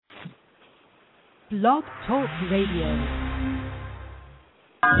Blog Talk Radio.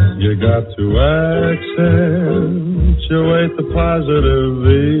 You got to accentuate the positive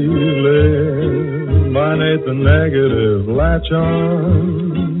eliminate the negative, latch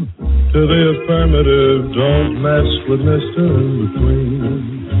on to the affirmative, don't mess with Mr.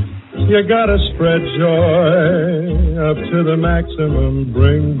 In-Between. You gotta spread joy up to the maximum,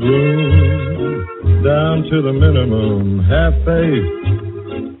 bring gloom down to the minimum, have faith.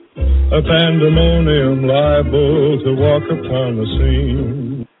 A pandemonium liable to walk upon the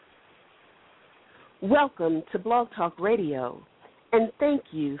scene. Welcome to Blog Talk Radio, and thank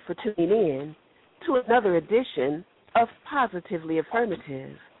you for tuning in to another edition of Positively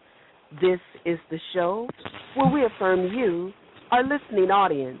Affirmative. This is the show where we affirm you, our listening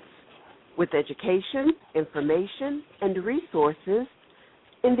audience, with education, information, and resources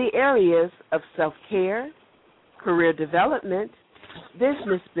in the areas of self-care, career development,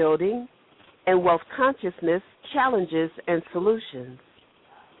 business building, and wealth consciousness challenges and solutions.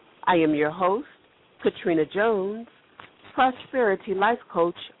 I am your host, Katrina Jones, Prosperity Life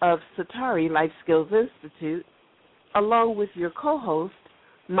Coach of Satari Life Skills Institute, along with your co-host,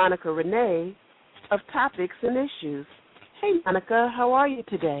 Monica Renee, of Topics and Issues. Hey, Monica, how are you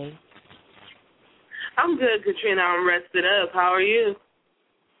today? I'm good, Katrina. I'm rested up. How are you?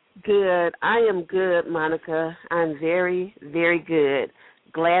 Good. I am good, Monica. I'm very, very good.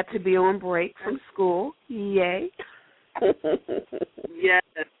 Glad to be on break from school. Yay. Yes.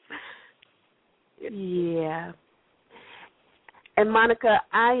 Yeah. And, Monica,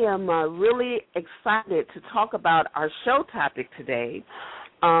 I am really excited to talk about our show topic today,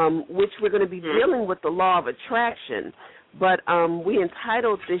 which we're going to be dealing with the law of attraction. But we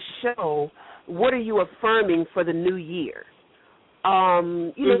entitled this show, What Are You Affirming for the New Year?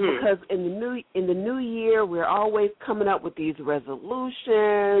 Because in the new year, we're always coming up with these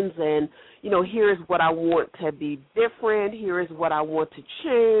resolutions, and here's what I want to be different. Here is what I want to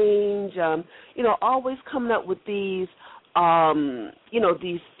change. Always coming up with these,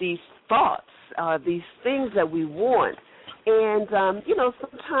 these thoughts, these things that we want, and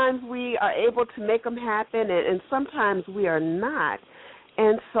sometimes we are able to make them happen, and sometimes we are not,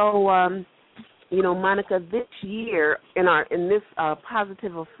 and so. Monica, this year in this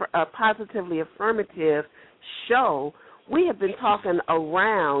positively affirmative show, we have been talking a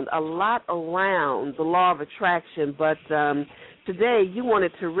lot around the law of attraction, but today you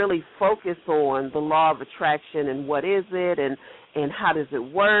wanted to really focus on the law of attraction and what is it and how does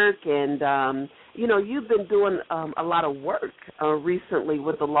it work, and you've been doing a lot of work recently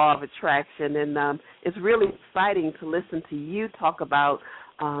with the law of attraction, and it's really exciting to listen to you talk about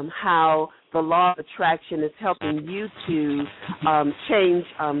how the law of attraction is helping you to change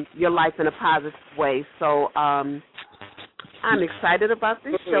your life in a positive way. So I'm excited about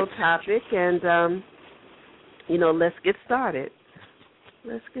this show topic, and, let's get started.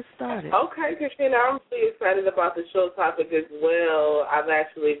 Okay, Katrina, I'm really excited about the show topic as well. I've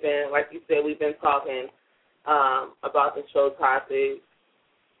actually been, like you said, we've been talking about the show topic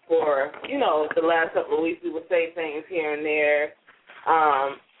for, the last couple of weeks. We would say things here and there.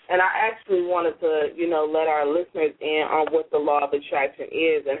 And I actually wanted to, let our listeners in on what the law of attraction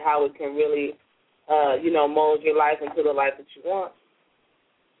is and how it can really, mold your life into the life that you want.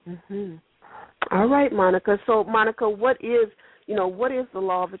 Mm-hmm. All right, Monica. So, Monica, what is the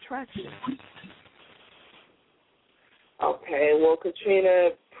law of attraction? Okay, well,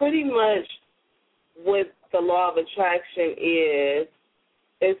 Katrina, pretty much what the law of attraction is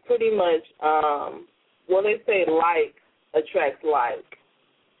pretty much, they say like attracts like.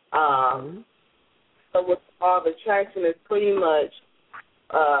 So with the law of attraction is pretty much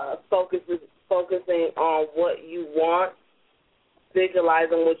focusing on what you want,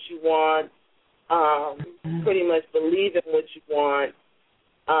 visualizing what you want, pretty much believing what you want,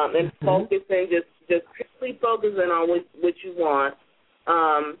 and focusing, just strictly focusing on what you want,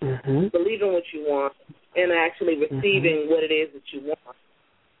 believing what you want, and actually receiving what it is that you want.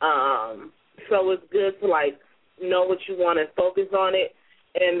 So it's good to know what you want and focus on it.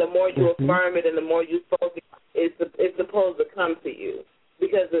 And the more you affirm it and the more you focus, it's supposed to come to you.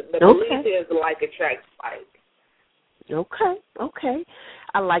 Because the belief is like attracts like. Okay.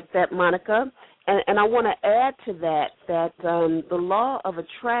 I like that, Monica. And I want to add to that the law of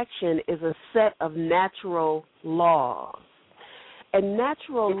attraction is a set of natural laws. And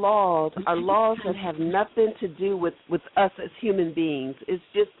natural laws are laws that have nothing to do with us as human beings. It's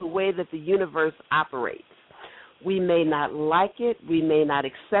just the way that the universe operates. We may not like it. We may not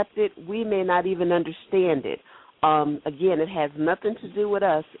accept it. We may not even understand it. Again, it has nothing to do with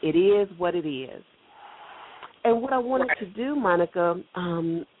us. It is what it is. And what I wanted to do, Monica,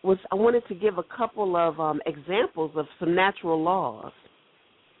 was I wanted to give a couple of examples of some natural laws.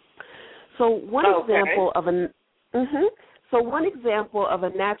 So one example of one example of a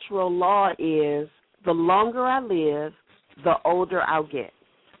natural law is the longer I live, the older I'll get.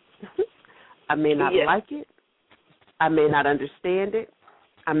 I may not like it. I may not understand it.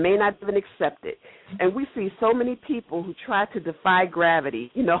 I may not even accept it. And we see so many people who try to defy gravity.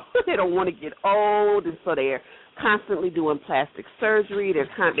 You know, they don't want to get old, and so they're constantly doing plastic surgery.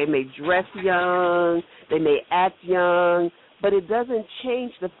 They may dress young. They may act young. But it doesn't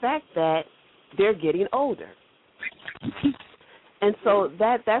change the fact that they're getting older. And so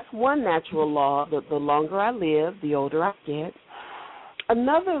that's one natural law. The longer I live, the older I get.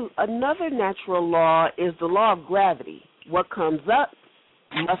 Another natural law is the law of gravity. What comes up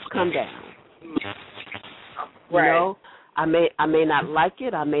must come down. Right. You know, I may not like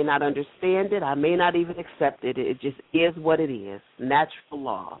it. I may not understand it. I may not even accept it. It just is what it is. Natural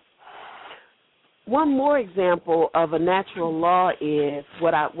law. One more example of a natural law is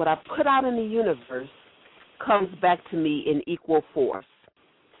what I put out in the universe comes back to me in equal force.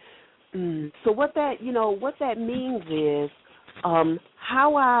 So what that means is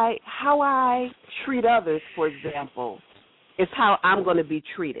how I treat others, for example, is how I'm going to be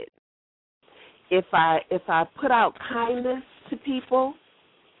treated. If I put out kindness to people,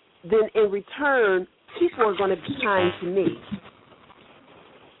 then in return, people are going to be kind to me.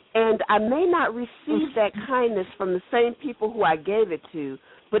 And I may not receive that kindness from the same people who I gave it to,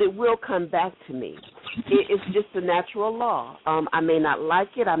 but it will come back to me. It's just a natural law. I may not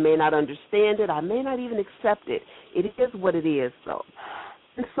like it. I may not understand it. I may not even accept it. It is what it is, though.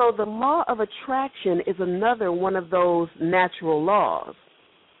 And so the law of attraction is another one of those natural laws.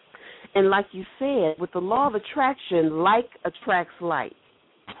 And like you said, with the law of attraction, like attracts like.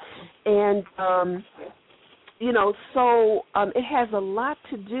 And, so it has a lot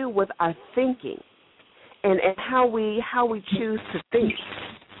to do with our thinking and how we choose to think.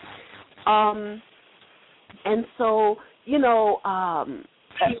 And so,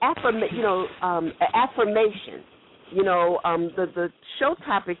 affirmation. The show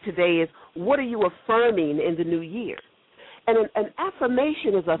topic today is, what are you affirming in the new year? And an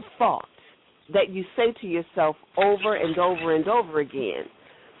affirmation is a thought that you say to yourself over and over and over again.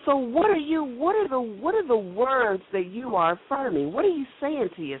 So what are the words that you are affirming? What are you saying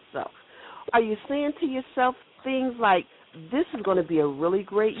to yourself? Are you saying to yourself things like, this is going to be a really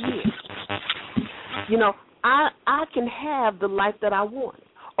great year? I can have the life that I want.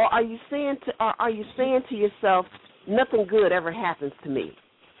 Or are you saying to yourself, nothing good ever happens to me?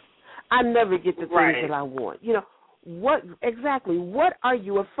 I never get the things that I want. What are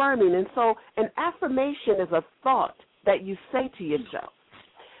you affirming? And so an affirmation is a thought that you say to yourself.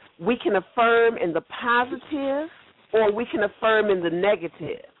 We can affirm in the positive or we can affirm in the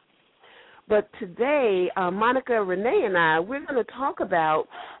negative. But today, Monica, Renee, and I, we're going to talk about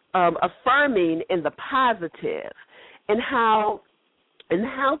affirming in the positive and how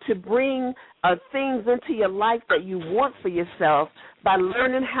to bring things into your life that you want for yourself by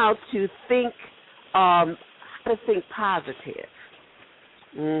learning how to think positive.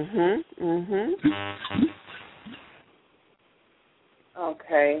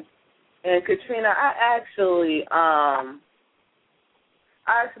 Okay. And Katrina, I actually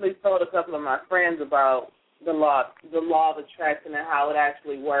told a couple of my friends about the law of attraction and how it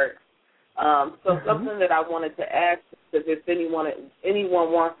actually works. Something that I wanted to ask, because if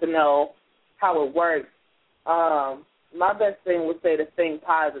anyone wants to know how it works, my best thing would say to think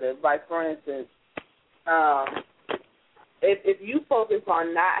positive. Like, for instance, if you focus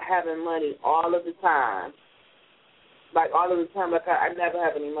on not having money all of the time, like I never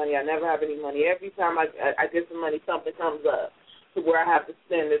have any money. Every time I get some money, something comes up to where I have to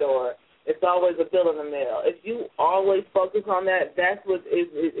spend it, or it's always a bill in the mail. If you always focus on that, that's what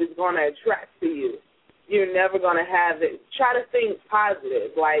is going to attract to you. You're never going to have it. Try to think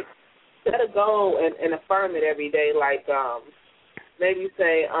positive. Like, set a goal and affirm it every day. Like, maybe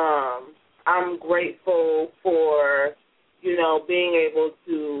say, I'm grateful for, being able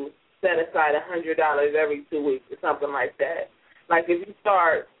to set aside $100 every 2 weeks or something like that. Like, if you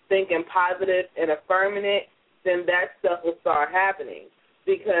start thinking positive and affirming it, then that stuff will start happening.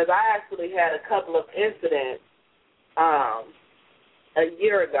 Because I actually had a couple of incidents a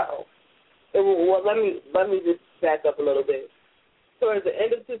year ago. Let me just back up a little bit. So at the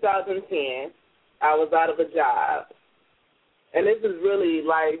end of 2010, I was out of a job. And this is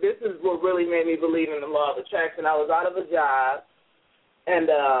what really made me believe in the law of attraction. I was out of a job, and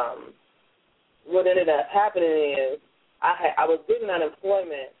what ended up happening is I was getting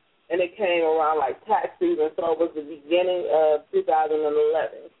unemployment, and it came around like tax season, so it was the beginning of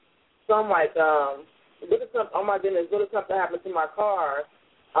 2011. So I'm like, oh my goodness, what if something happened to my car?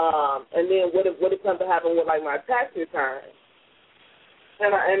 And then what if something happened with like my tax return?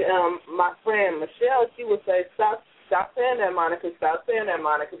 And my friend Michelle, she would say, stop saying that, Monica, stop saying that,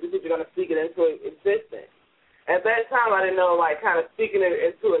 Monica, because you're going to speak it into existence. At that time, I didn't know, like, kind of speaking it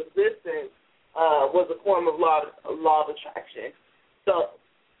into existence was a form of law of attraction. So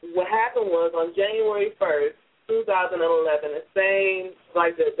what happened was on January 1st, 2011, the same,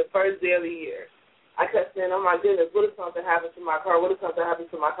 like the first day of the year, I kept saying, oh, my goodness, what if something happens to my car? What if something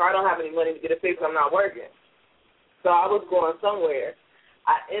happens to my car? I don't have any money to get it fixed. I'm not working. So I was going somewhere.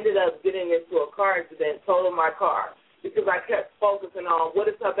 I ended up getting into a car accident, totaled my car, because I kept focusing on what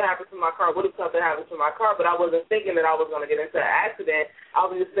if something happens to my car? What if something happens to my car? But I wasn't thinking that I was going to get into an accident. I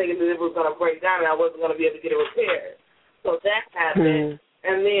was just thinking that it was going to break down and I wasn't going to be able to get it repaired. So that happened.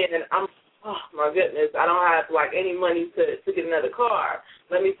 And then oh, my goodness, I don't have, like, any money to get another car.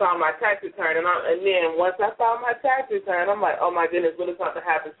 Let me file my tax return. And then once I filed my tax return, I'm like, oh, my goodness, what if something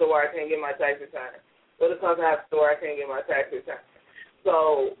happens to where I can't get my tax return? What if something happens to where I can't get my tax return?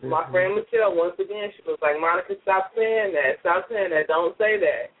 So my friend Michelle, once again, she was like, Monica, stop saying that. Stop saying that. Don't say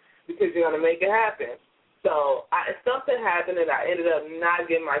that because you're going to make it happen. So something happened and I ended up not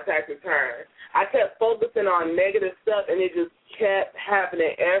getting my tax return. I kept focusing on negative stuff, and it just kept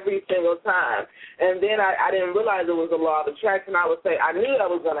happening every single time. And then I didn't realize it was a law of attraction. I would say, I knew that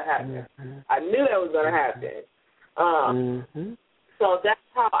was going to happen. I knew that was going to happen. So that's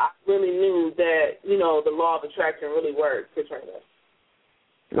how I really knew that, you know, the law of attraction really works, Katrina.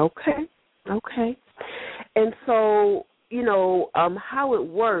 Okay. And so, you know, how it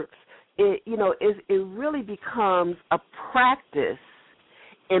works, it really becomes a practice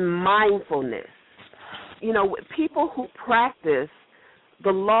in mindfulness. You know, people who practice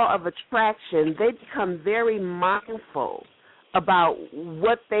the law of attraction, they become very mindful about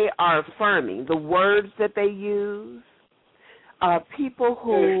what they are affirming, the words that they use. People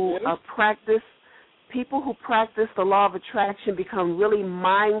who practice the law of attraction become really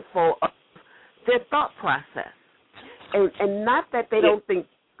mindful of their thought process. And not that they don't think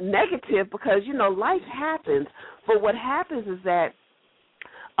negative, because, you know, life happens. But what happens is that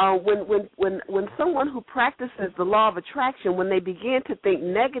when someone who practices the law of attraction, when they begin to think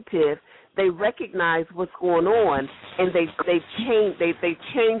negative, they recognize what's going on, and they change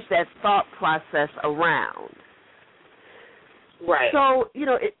that thought process around. Right. So, you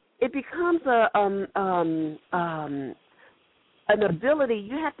know, it becomes an ability.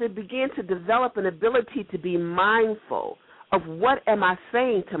 You have to begin to develop an ability to be mindful of what am I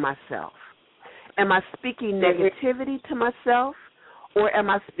saying to myself. Am I speaking negativity to myself, or am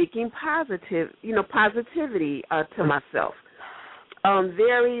I speaking positivity to myself?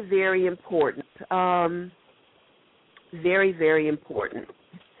 Very, very important. Very, very important.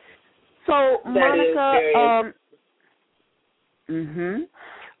 So, Monica,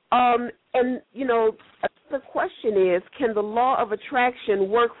 and, you know, the question is, can the law of attraction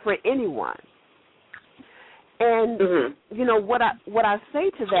work for anyone? And, you know, what I say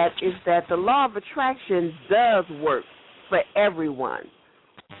to that is that the law of attraction does work for everyone,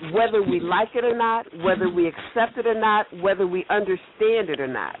 whether we like it or not, whether we accept it or not, whether we understand it or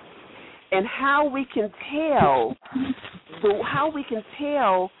not. And how we can tell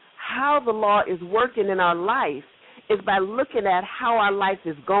how the law is working in our life is by looking at how our life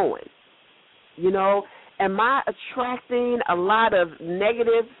is going. You know, am I attracting a lot of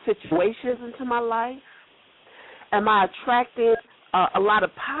negative situations into my life? Am I attracting a lot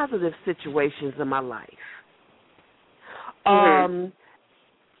of positive situations in my life? How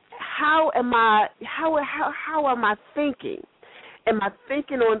am I thinking? Am I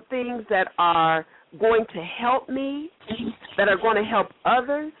thinking on things that are going to help me, that are going to help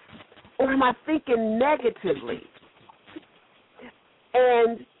others, or am I thinking negatively?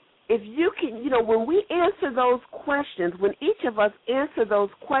 And if you can, you know, when we answer those questions, when each of us answer those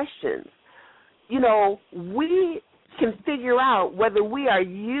questions, you know, we can figure out whether we are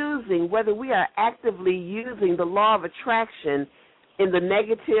actively using the law of attraction in the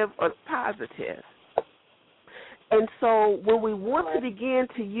negative or the positive. And so when we want to begin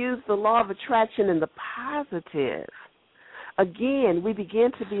to use the law of attraction in the positive, again, we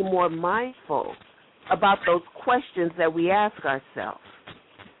begin to be more mindful about those questions that we ask ourselves.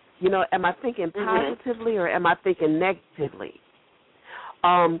 You know, am I thinking positively or am I thinking negatively?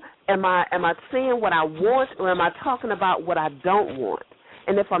 Am I saying what I want, or am I talking about what I don't want?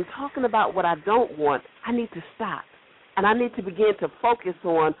 And if I'm talking about what I don't want, I need to stop, and I need to begin to focus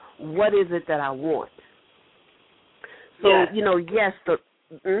on what is it that I want. So, you know, yes,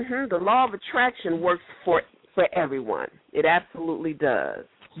 the law of attraction works for everyone. It absolutely does.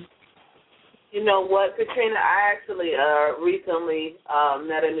 You know what, Katrina? I actually recently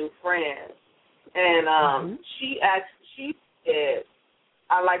met a new friend, and she said,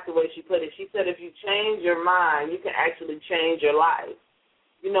 I like the way she put it. She said, if you change your mind, you can actually change your life.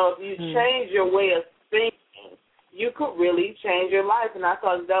 You know, if you change your way of thinking, you could really change your life. And I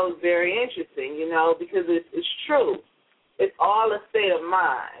thought that was very interesting, you know, because it's true. It's all a state of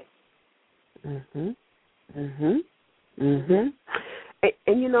mind.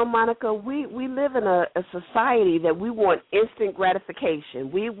 And you know, Monica, we live in a society that we want instant gratification.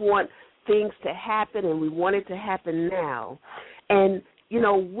 We want things to happen, and we want it to happen now. And, you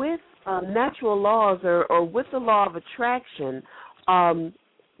know, with natural laws or with the law of attraction,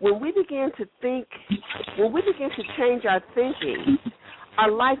 when we begin to change our thinking,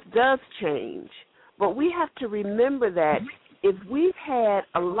 our life does change. But we have to remember that if we've had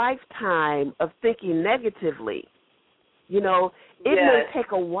a lifetime of thinking negatively, you know, it may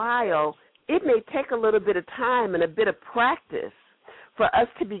take a while, it may take a little bit of time and a bit of practice for us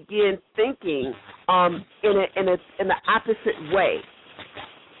to begin thinking in the opposite way.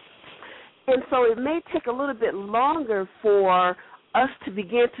 And so it may take a little bit longer for us to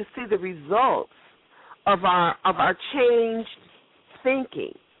begin to see the results of our changed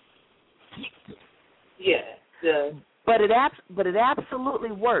thinking. Yeah. But it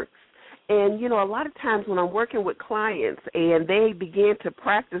absolutely works. And, you know, a lot of times when I'm working with clients and they begin to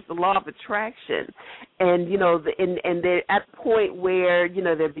practice the law of attraction and, you know, and they're at the point where, you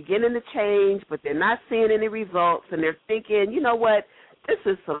know, they're beginning to change, but they're not seeing any results, and they're thinking, you know what, this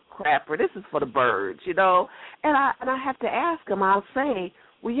is some crap, or this is for the birds, you know. And I have to ask them, I'll say,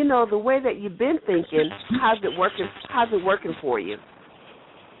 well, you know, the way that you've been thinking, how's it working for you?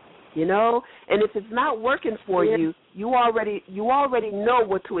 You know? And if it's not working for you, you already know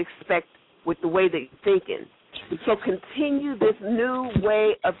what to expect with the way that you're thinking. So continue this new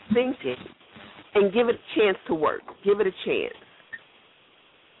way of thinking and give it a chance to work. Give it a chance.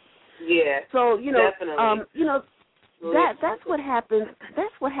 Yeah. So, you know, definitely. You know, that's what happens.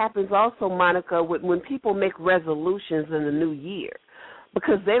 That's what happens also, Monica, when people make resolutions in the new year,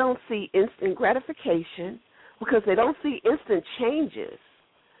 because they don't see instant gratification, because they don't see instant changes.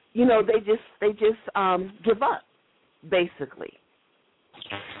 You know, they just give up, basically.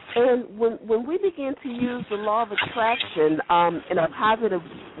 And when we begin to use the law of attraction in a positive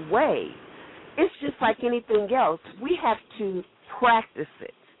way, it's just like anything else. We have to practice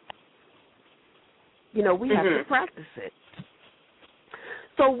it. You know, we have to practice it.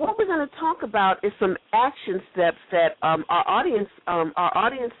 So what we're going to talk about is some action steps that our audience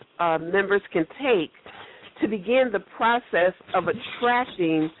members can take to begin the process of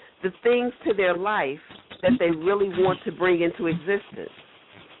attracting the things to their life that they really want to bring into existence.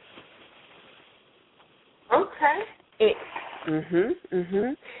 Okay.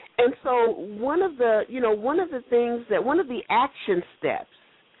 And so one of the action steps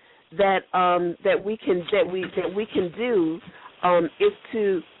that we can do is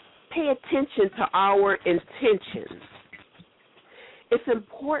to pay attention to our intentions. It's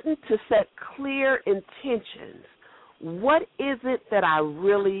important to set clear intentions. What is it that I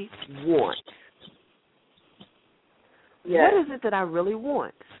really want? Yes. What is it that I really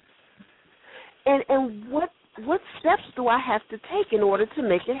want? And what steps do I have to take in order to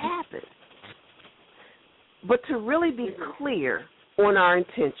make it happen? But to really be clear on our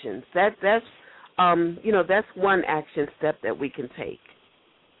intentions, that's one action step that we can take.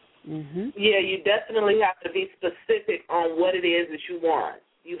 Yeah, you definitely have to be specific on what it is that you want.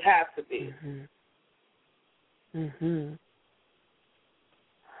 You have to be.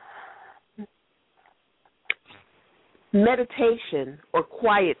 Meditation or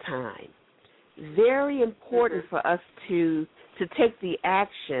quiet time. Very important for us to take the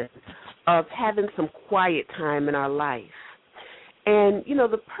action of having some quiet time in our life. And, you know,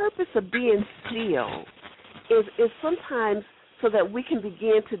 the purpose of being still is sometimes so that we can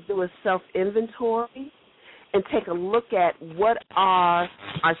begin to do a self-inventory and take a look at what are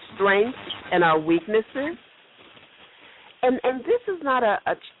our strengths and our weaknesses. And this is not a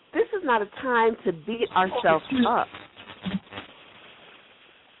time to beat ourselves up.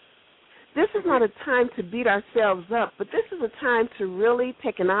 This is not a time to beat ourselves up, but this is a time to really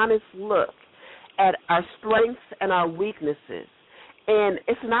take an honest look at our strengths and our weaknesses. And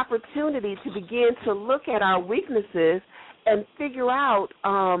it's an opportunity to begin to look at our weaknesses and figure out,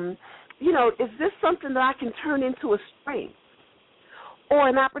 is this something that I can turn into a strength? Or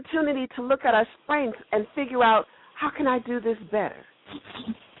an opportunity to look at our strengths and figure out, how can I do this better?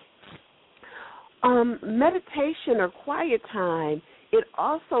 Meditation or quiet time it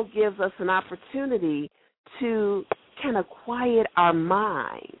also gives us an opportunity to kind of quiet our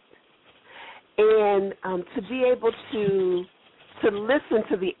mind and to be able to listen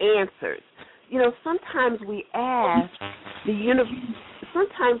to the answers. You know, sometimes we ask the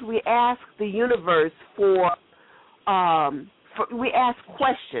universe for we ask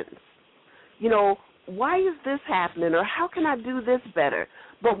questions. You know, why is this happening, or how can I do this better?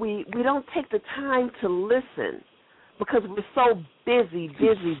 But we don't take the time to listen because we're so busy.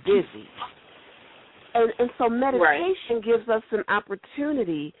 And so meditation gives us an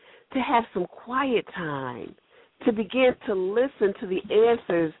opportunity to have some quiet time, to begin to listen to the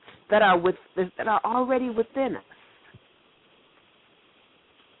answers that are already within us.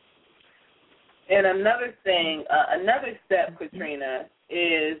 And another thing, another step, Katrina,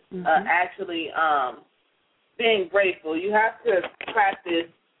 is actually being grateful. You have to practice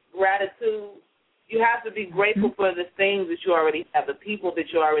gratitude. You have to be grateful for the things that you already have, the people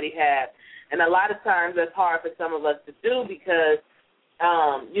that you already have. And a lot of times that's hard for some of us to do because,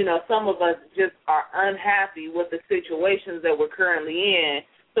 some of us just are unhappy with the situations that we're currently in,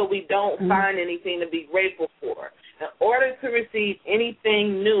 so we don't find anything to be grateful for. In order to receive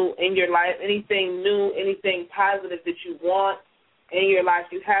anything new in your life, anything new, anything positive that you want in your life,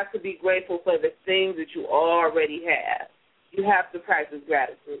 you have to be grateful for the things that you already have. You have to practice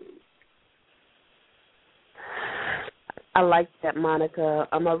gratitude. I like that, Monica.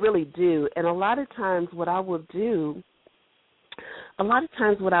 I really do. And a lot of times what I'll do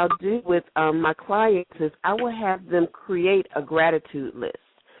with my clients is I will have them create a gratitude list.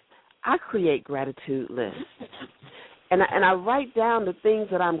 I create gratitude lists. And I write down the things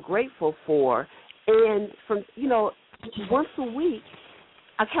that I'm grateful for. And from, once a week,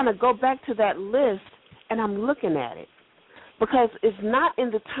 I kind of go back to that list and I'm looking at it. Because it's not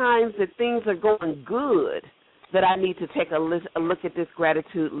in the times that things are going good that I need to take a look at this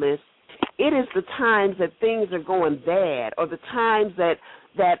gratitude list. It is the times that things are going bad, or the times that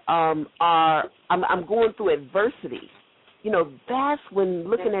I'm going through adversity. That's when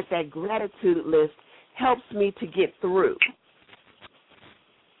looking at that gratitude list helps me to get through.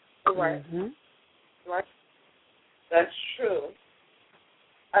 Right. Right. That's true.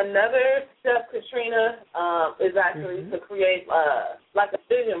 Another step, Katrina, is actually to create like a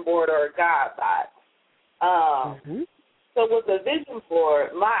vision board or a guide box. So with a vision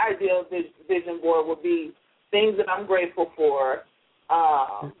board, my ideal vision board would be things that I'm grateful for,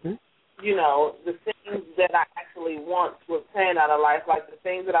 the things that I actually want to obtain out of life, like the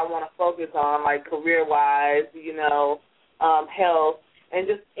things that I want to focus on, like career-wise, health, and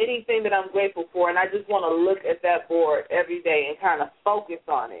just anything that I'm grateful for. And I just want to look at that board every day and kind of focus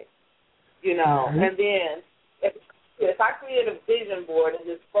on it, And then if I create a vision board and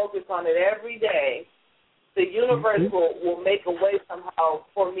just focus on it every day, the universe will make a way somehow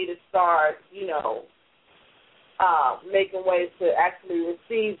for me to start, making ways to actually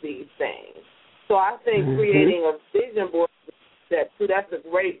receive these things. So I think creating a vision board step too. That's a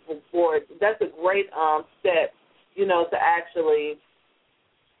great board. That's a great step, to actually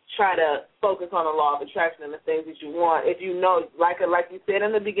try to focus on the law of attraction and the things that you want. If you know, like you said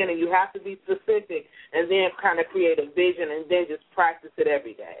in the beginning, you have to be specific and then kind of create a vision and then just practice it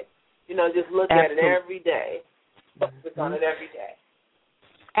every day. Just look at it every day. Focus on it every day.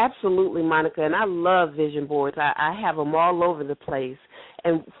 Absolutely, Monica, and I love vision boards. I have them all over the place.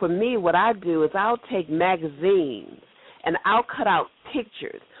 And for me, what I do is I'll take magazines and I'll cut out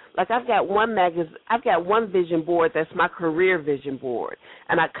pictures. Like I've got one vision board that's my career vision board,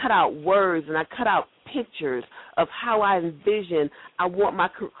 and I cut out words and I cut out pictures of how I envision I want my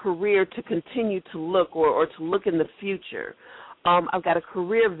career to continue to look or to look in the future. I've got a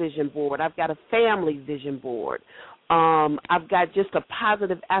career vision board. I've got a family vision board. I've got just a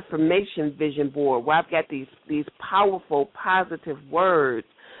positive affirmation vision board where I've got these powerful, positive words.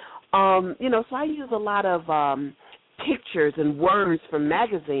 So I use a lot of pictures and words from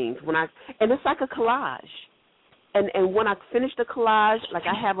magazines and it's like a collage. And when I finish the collage, like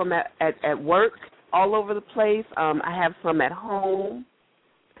I have them at work all over the place. I have some at home.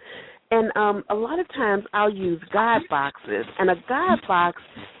 And a lot of times I'll use guide boxes. And a guide box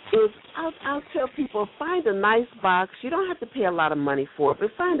is, I'll tell people, find a nice box. You don't have to pay a lot of money for it,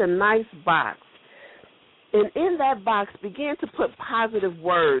 but find a nice box. And in that box, begin to put positive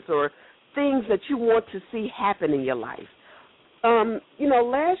words or things that you want to see happen in your life.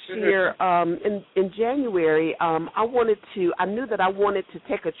 Last year in January, I knew that I wanted to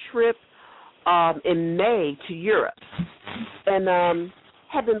take a trip in May to Europe. And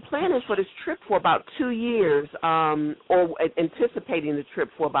had been planning for this trip for about 2 years, or anticipating the trip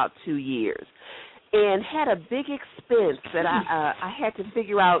for about 2 years. and had a big expense that I had to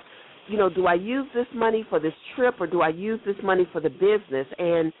figure out, do I use this money for this trip or do I use this money for the business?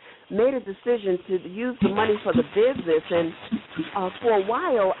 And made a decision to use the money for the business. And for a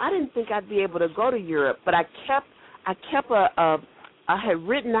while, I didn't think I'd be able to go to Europe, but I had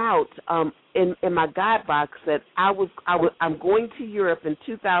written out in my guide box that I'm going to Europe in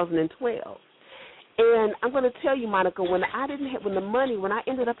 2012. And I'm going to tell you, Monica, when I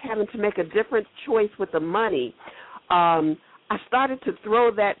ended up having to make a different choice with the money, I started to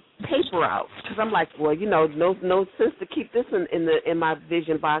throw that paper out because I'm like, well, no sense to keep this in my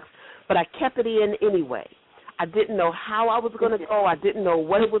vision box, but I kept it in anyway. I didn't know how I was going to go. I didn't know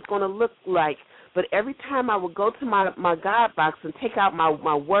what it was going to look like. But every time I would go to my guide box and take out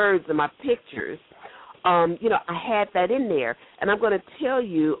my words and my pictures, I had that in there. And I'm going to tell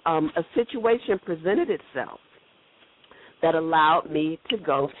you, a situation presented itself that allowed me to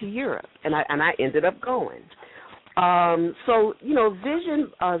go to Europe, and I ended up going. So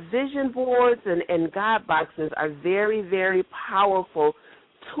vision boards and guide boxes are very, very powerful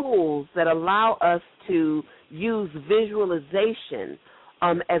tools that allow us to use visualization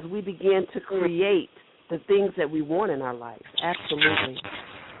as we begin to create the things that we want in our life. Absolutely.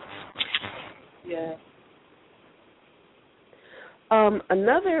 Yeah.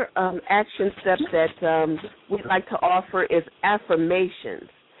 Another action step that we'd like to offer is affirmations.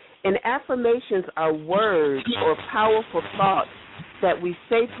 And affirmations are words or powerful thoughts that we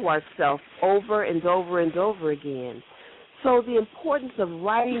say to ourselves over and over and over again. So the importance of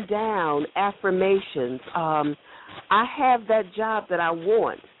writing down affirmations. I have that job that I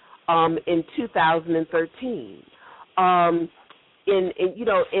want in 2013. In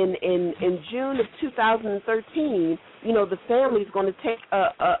June of 2013, the family's going to take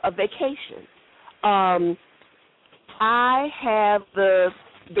a vacation. I have the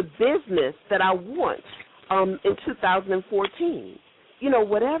business that I want in 2014.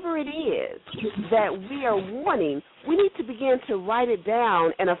 Whatever it is that we are wanting, we need to begin to write it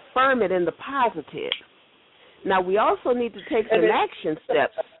down and affirm it in the positive. Now, we also need to take some action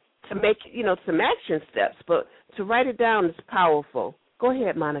steps to make, some action steps, but to write it down is powerful. Go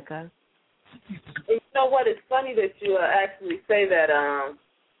ahead, Monica. You know what? It's funny that you actually say that,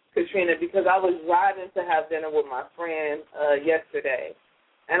 Katrina, because I was driving to have dinner with my friend yesterday,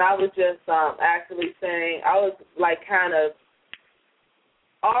 and I was just actually saying, I was like kind of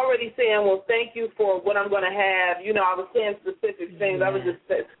already saying, well, thank you for what I'm going to have. I was saying specific things. I was just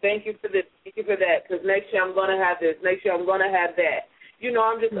thank you for this, thank you for that, because next year I'm going to have this, next year I'm going to have that.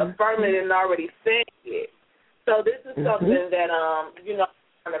 I'm just affirming and already saying it. So this is something that, I'm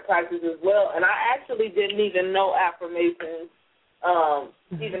trying to practice as well. And I actually didn't even know affirmations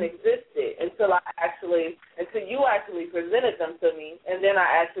even existed until you actually presented them to me, and then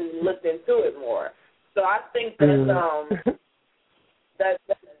I actually looked into it more. So I think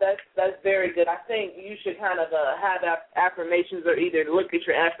that's very good. I think you should kind of have affirmations, or either look at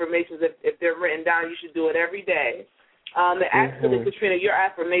your affirmations. If they're written down, you should do it every day. And actually, Katrina, your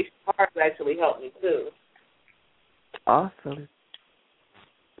affirmation cards actually helped me too. Awesome,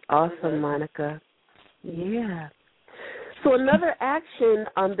 Monica. Yeah. So another action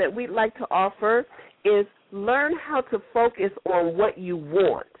that we'd like to offer is learn how to focus on what you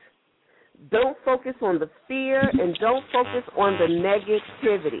want. Don't focus on the fear and don't focus on the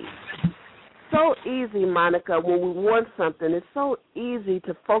negativity. So easy, Monica, when we want something, it's so easy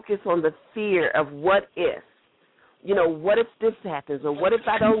to focus on the fear of what if. What if this happens, or what if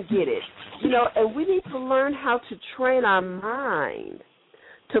I don't get it? And we need to learn how to train our mind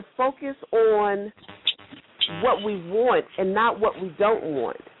to focus on what we want and not what we don't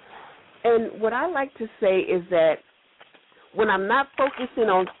want. And what I like to say is that when I'm not focusing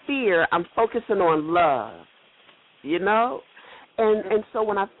on fear, I'm focusing on love, And so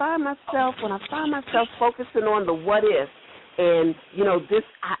when I find myself focusing on the what if, and, this,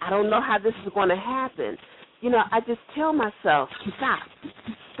 I don't know how this is going to happen, I just tell myself,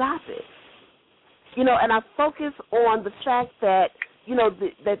 stop it. And I focus on the fact that,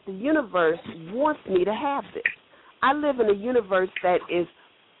 that the universe wants me to have this. I live in a universe that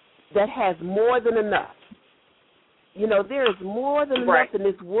has more than enough. There is more than enough in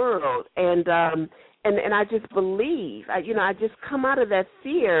this world, and I just believe. I just come out of that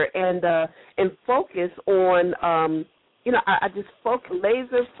fear and focus on. I just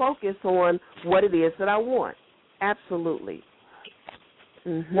laser focus on what it is that I want. Absolutely.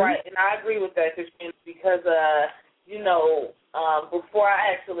 Right, and I agree with that, Christine, because before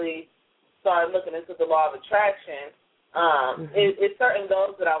I actually started looking into the law of attraction, it's certain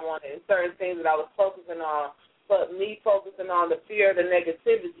goals that I wanted, and certain things that I was focusing on but me focusing on the fear, the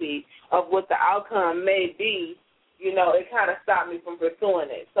negativity of what the outcome may be, you know, it kind of stopped me from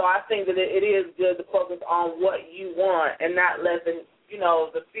pursuing it. So I think that it is good to focus on what you want and not letting, you know,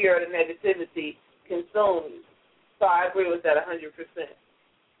 the fear or the negativity consume you. So I agree with that 100%.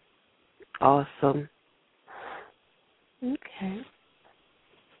 Awesome. Okay.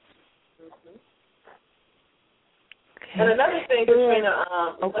 And another thing, Katrina,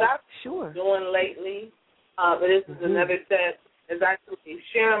 what I've been doing lately, and this is another step, is actually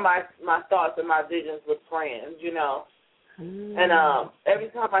sharing my thoughts and my visions with friends, you know. And every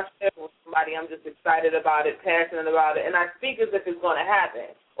time I share it with somebody, I'm just excited about it, passionate about it, and I speak as if it's going to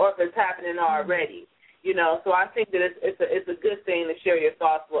happen or if it's happening already, you know. So I think that it's a good thing to share your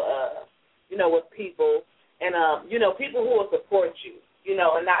thoughts with, you know, with people, and, you know, people who will support you, you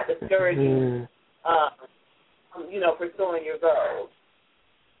know, and not discourage you, you know, pursuing your goals.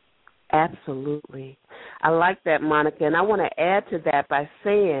 Absolutely. I like that, Monica, and I want to add to that by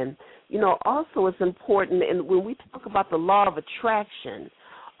saying, you know, also it's important, and when we talk about the law of attraction,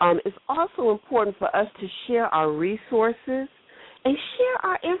 it's also important for us to share our resources and share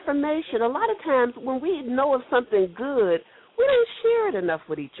our information. A lot of times when we know of something good, we don't share it enough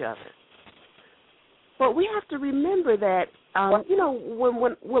with each other. But we have to remember that, you know,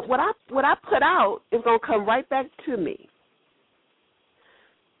 when what I put out is going to come right back to me.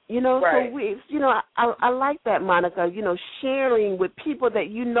 You know, right. So we, you know, I like that, Monica. You know, sharing with people that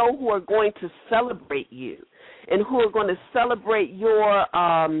you know who are going to celebrate you and who are going to celebrate your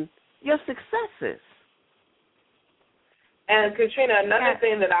successes. And Katrina, another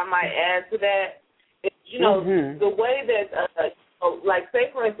thing that I might add to that is, you know, the way that. Like,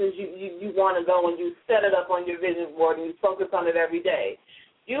 say, for instance, you want to go and you set it up on your vision board and you focus on it every day.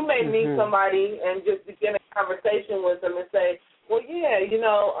 You may meet somebody and just begin a conversation with them and say, well, yeah, you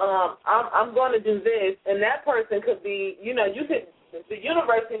know, I'm going to do this, and that person could be, you know, the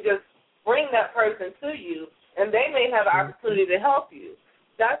universe can just bring that person to you, and they may have an opportunity to help you.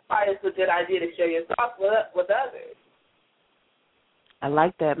 That's why it's a good idea to share your thoughts with others. I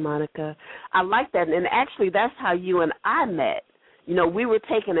like that, Monica. I like that, and actually that's how you and I met. You know, we were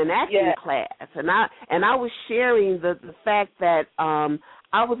taking an acting class, and I was sharing the fact that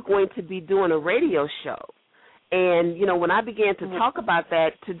I was going to be doing a radio show. And, you know, when I began to talk about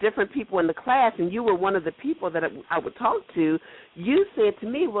that to different people in the class, and you were one of the people that I would talk to, you said to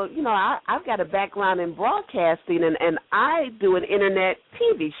me, well, you know, I've got a background in broadcasting, and I do an Internet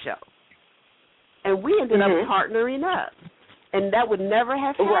TV show. And we ended up partnering up. And that would never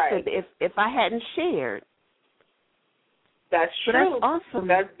have happened if I hadn't shared. That's true. That's awesome.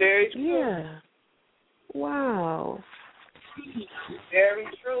 That's very true. Yeah. Wow. Very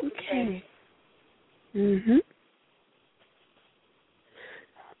true. Okay.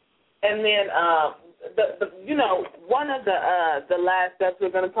 And then, you know, one of the last steps we're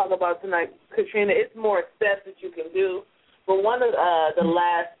going to talk about tonight, Katrina, it's more steps that you can do, but one of the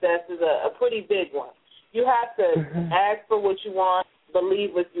last steps is a pretty big one. You have to ask for what you want,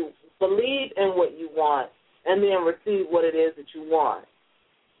 believe in what you want, and then receive what it is that you want.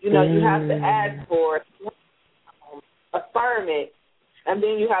 You know, you have to ask for it, affirm it, and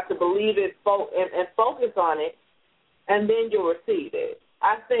then you have to believe it and focus on it, and then you'll receive it.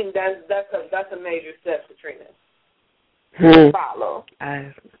 I think that's a major step, Katrina. Follow.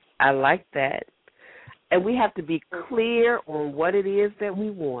 I like that. And we have to be clear on what it is that we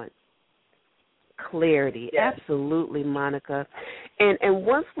want. Clarity. Yes. Absolutely, Monica. And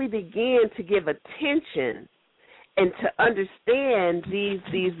once we begin to give attention and to understand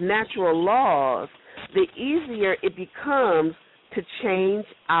these natural laws, the easier it becomes to change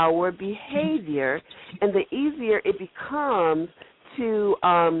our behavior, and the easier it becomes to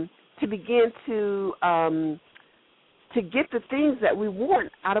begin to get the things that we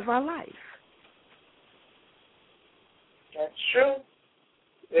want out of our life. That's true.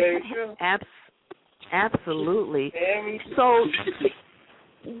 Very true. Absolutely. Very true. So,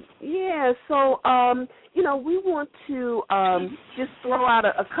 yeah. So, you know, we want to just throw out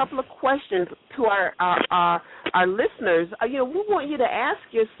a couple of questions to our listeners. You know, we want you to ask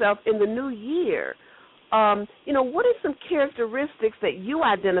yourself in the new year, you know, what are some characteristics that you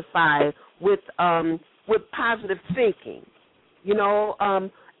identify with positive thinking? You know,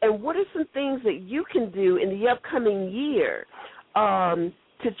 and what are some things that you can do in the upcoming year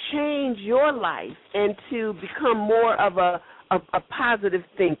to change your life and to become more of a positive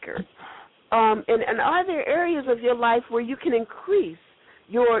thinker? And are there areas of your life where you can increase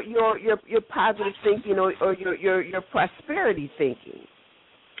your positive thinking or your prosperity thinking?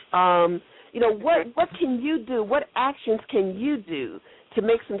 You know, what can you do? What actions can you do to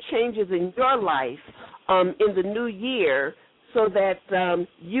make some changes in your life in the new year so that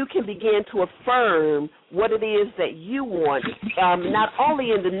you can begin to affirm what it is that you want, not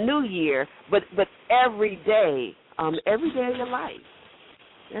only in the new year, but every day of your life.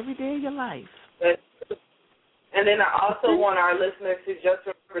 Every day of your life. And then I also want our listeners to just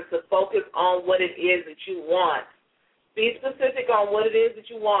remember to focus on what it is that you want. Be specific on what it is that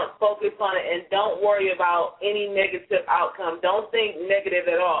you want. Focus on it, and don't worry about any negative outcome. Don't think negative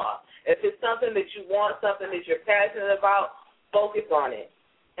at all. If it's something that you want, something that you're passionate about, focus on it.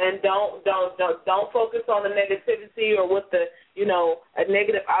 And don't focus on the negativity or what a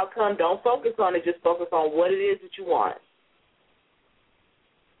negative outcome. Don't focus on it. Just focus on what it is that you want.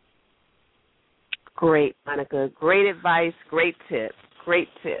 Great, Monica. Great advice. Great tips. Great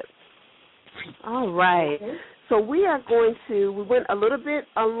tips. All right. So we went a little bit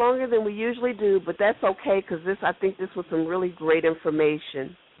longer than we usually do, but that's okay because I think this was some really great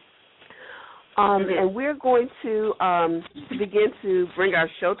information. And we're going to begin to bring our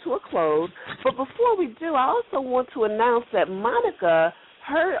show to a close. But before we do, I also want to announce that Monica,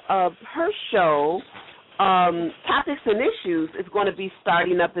 her show, Topics and Issues, is going to be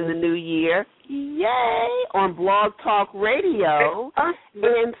starting up in the new year. Yay! On Blog Talk Radio.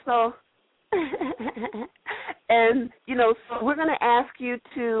 And so... so we're going to ask you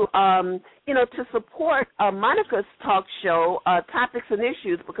to, to support Monica's talk show, Topics and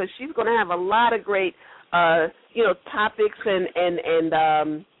Issues, because she's going to have a lot of great, topics and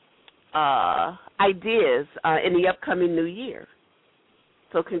ideas in the upcoming new year.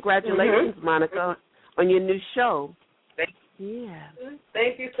 So congratulations, Monica, on your new show.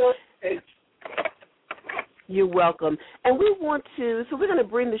 Thank you so much. You're welcome. And we're going to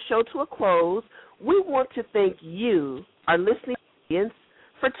bring the show to a close. We want to thank you, our listening audience,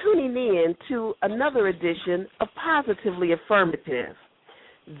 for tuning in to another edition of Positively Affirmative.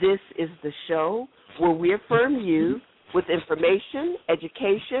 This is the show where we affirm you with information,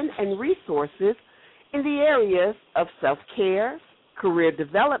 education, and resources in the areas of self-care, career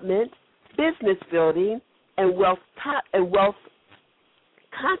development, business building, and wealth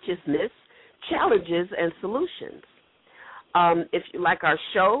consciousness, challenges, and solutions. If you like our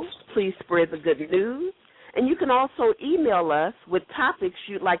show, please spread the good news. And you can also email us with topics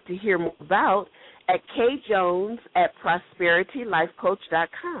you'd like to hear more about at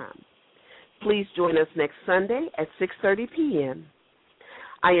kjones@prosperitylifecoach.com. Please join us next Sunday at 6:30 p.m.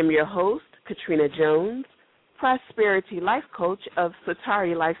 I am your host, Katrina Jones, Prosperity Life Coach of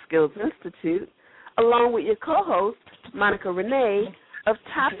Satari Life Skills Institute, along with your co-host, Monica Renee, of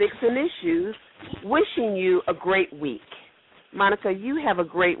Topics and Issues, wishing you a great week. Monica, you have a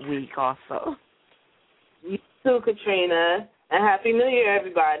great week also. You too, Katrina, and Happy New Year,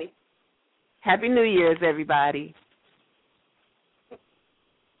 everybody. Happy New Year's, everybody.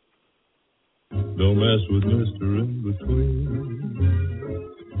 Don't mess with Mr. In Between.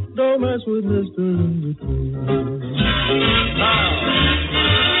 Don't mess with Mr. In Between.